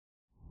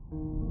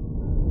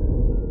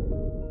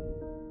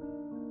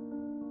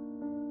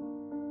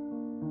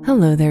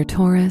Hello there,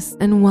 Taurus,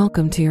 and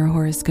welcome to your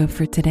horoscope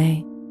for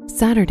today,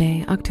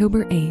 Saturday,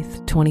 October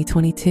 8th,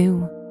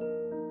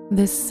 2022.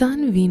 The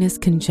Sun-Venus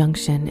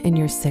conjunction in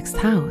your 6th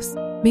house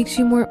makes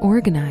you more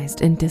organized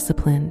and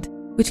disciplined,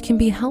 which can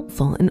be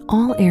helpful in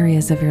all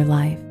areas of your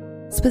life,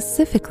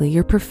 specifically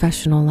your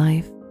professional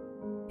life.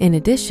 In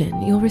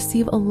addition, you'll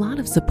receive a lot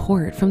of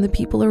support from the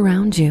people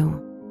around you.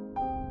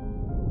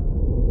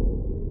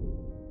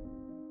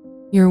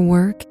 Your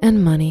work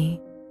and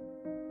money.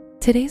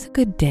 Today's a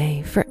good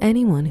day for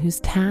anyone whose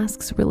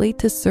tasks relate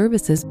to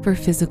services for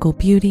physical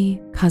beauty,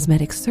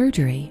 cosmetic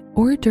surgery,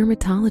 or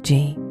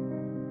dermatology.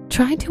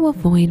 Try to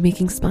avoid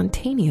making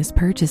spontaneous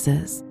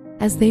purchases,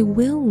 as they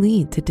will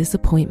lead to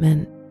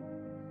disappointment.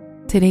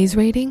 Today's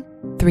rating,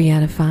 3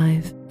 out of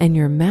 5, and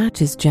your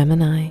match is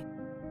Gemini.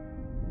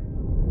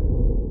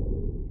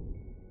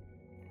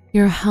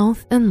 Your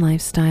health and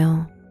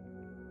lifestyle.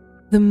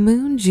 The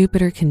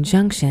Moon-Jupiter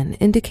conjunction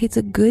indicates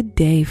a good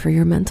day for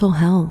your mental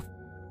health.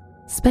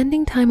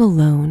 Spending time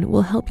alone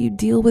will help you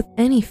deal with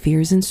any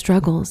fears and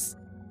struggles,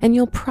 and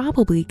you'll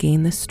probably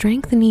gain the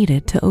strength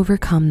needed to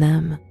overcome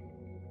them.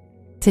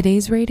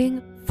 Today's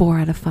rating, 4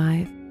 out of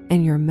 5,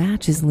 and your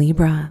match is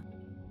Libra.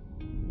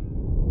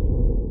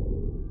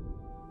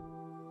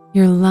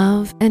 Your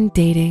love and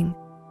dating.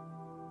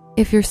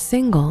 If you're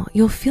single,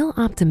 you'll feel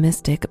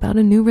optimistic about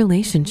a new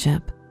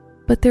relationship,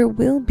 but there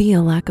will be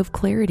a lack of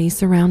clarity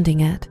surrounding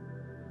it.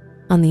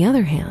 On the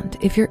other hand,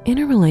 if you're in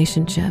a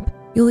relationship,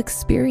 you'll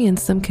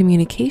experience some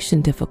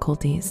communication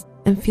difficulties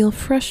and feel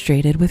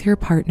frustrated with your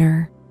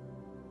partner.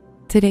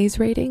 Today's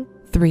rating,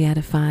 3 out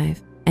of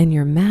 5, and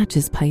your match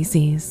is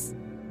Pisces.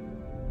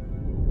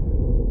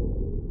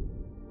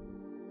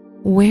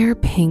 Wear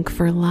pink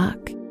for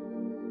luck.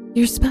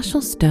 Your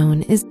special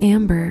stone is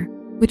amber,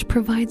 which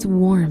provides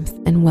warmth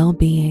and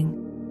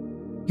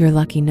well-being. Your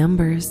lucky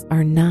numbers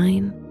are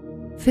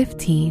 9,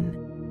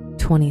 15,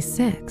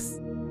 26,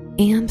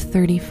 and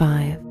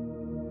 35.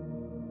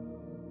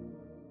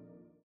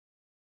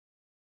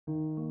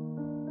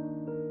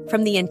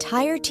 From the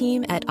entire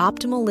team at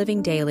Optimal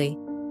Living Daily,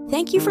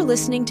 thank you for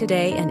listening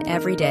today and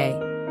every day.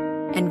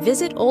 And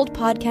visit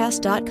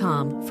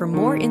oldpodcast.com for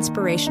more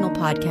inspirational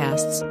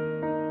podcasts.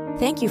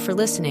 Thank you for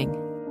listening.